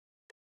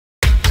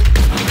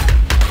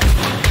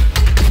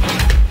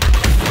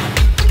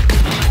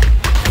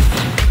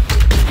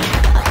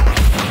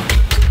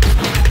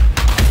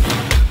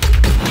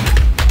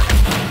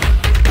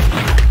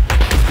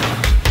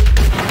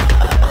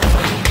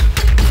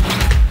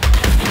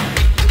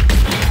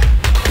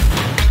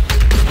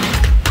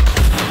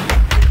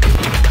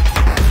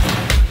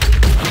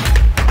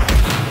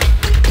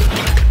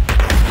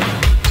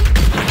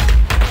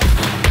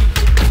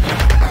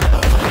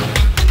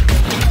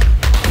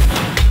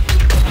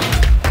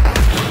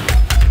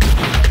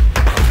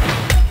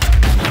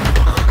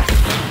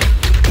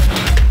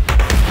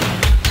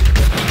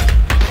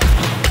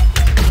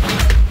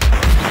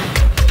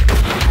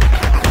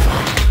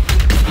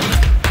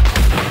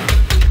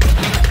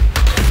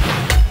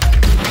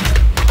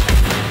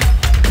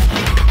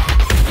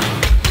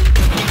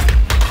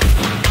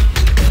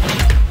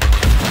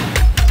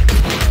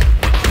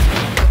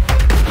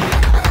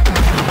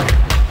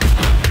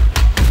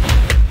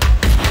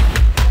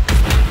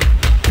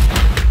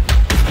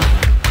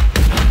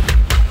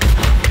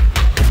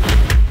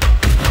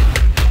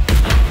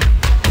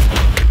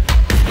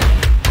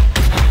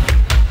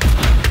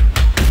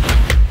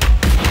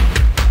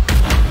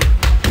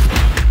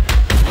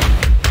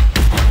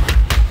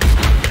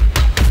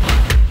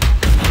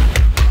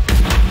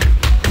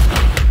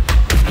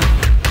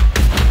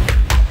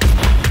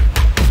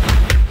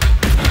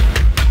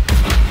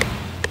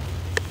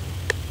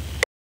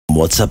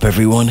What's up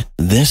everyone,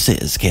 this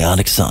is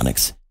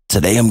Chaoticsonics.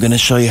 Today I'm going to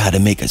show you how to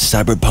make a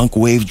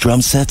CyberPunkWave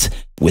drum set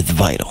with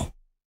Vital.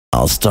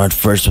 I'll start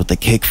first with the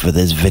kick for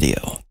this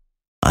video.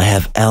 I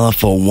have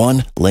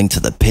LFO1 linked to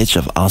the pitch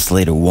of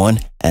oscillator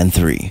 1 and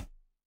 3,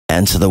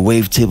 and to the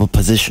wavetable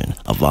position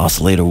of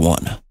oscillator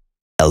 1.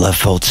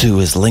 LFO2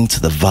 is linked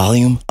to the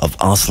volume of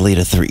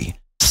oscillator 3,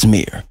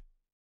 smear,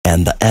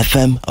 and the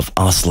FM of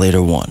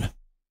oscillator 1.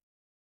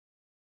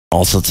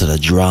 Also to the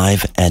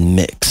drive and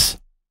mix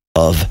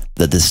of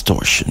the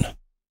distortion.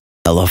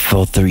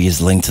 LFO3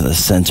 is linked to the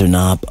center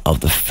knob of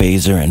the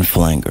phaser and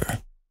flanger.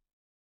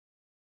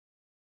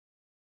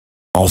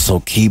 Also,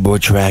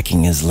 keyboard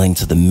tracking is linked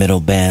to the middle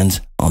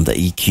band on the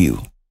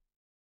EQ.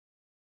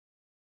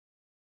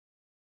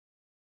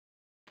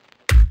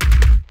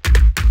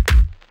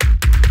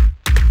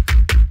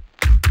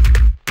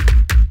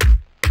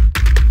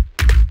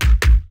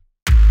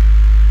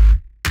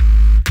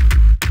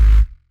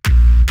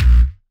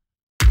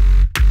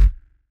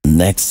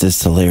 Next is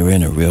to layer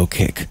in a real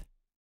kick.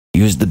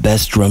 Use the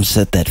best drum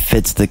set that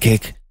fits the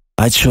kick.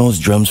 I chose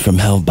drums from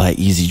Hell by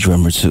Easy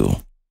Drummer 2.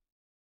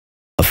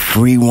 A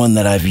free one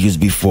that I've used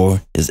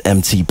before is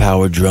MT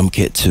Power Drum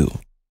Kit 2.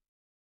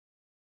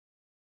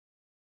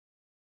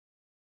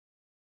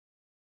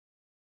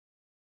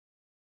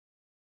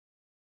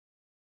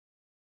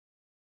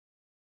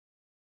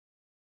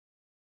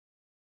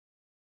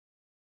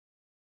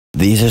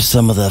 These are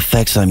some of the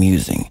effects I'm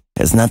using.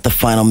 It's not the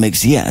final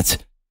mix yet,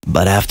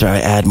 but after I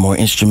add more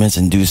instruments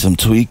and do some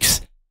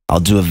tweaks, I'll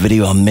do a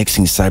video on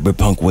mixing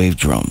CyberPunkWave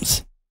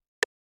drums.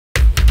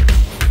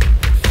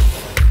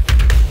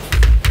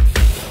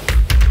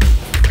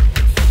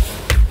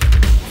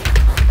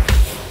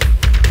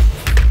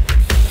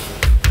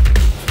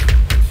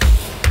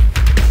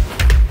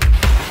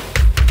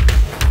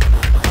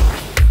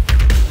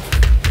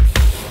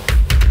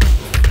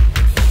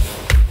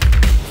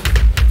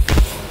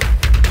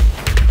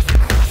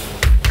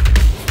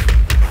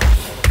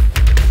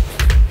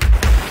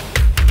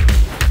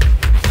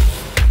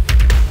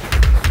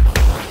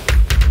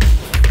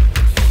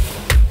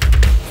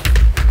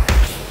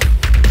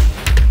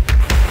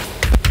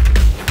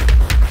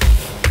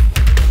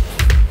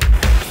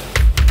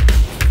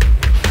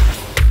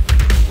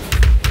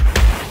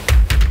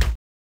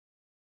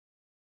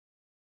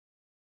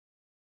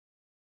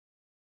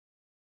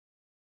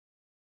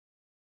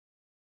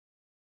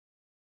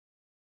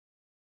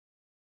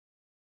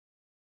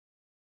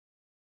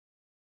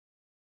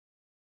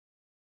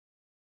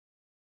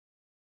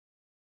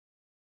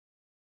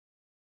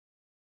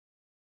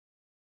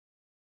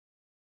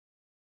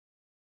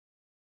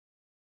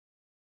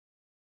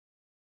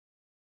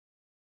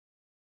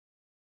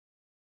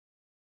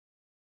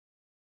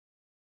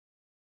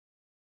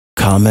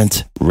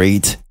 Comment,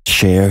 rate,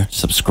 share,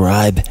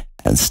 subscribe,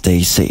 and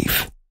stay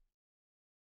safe.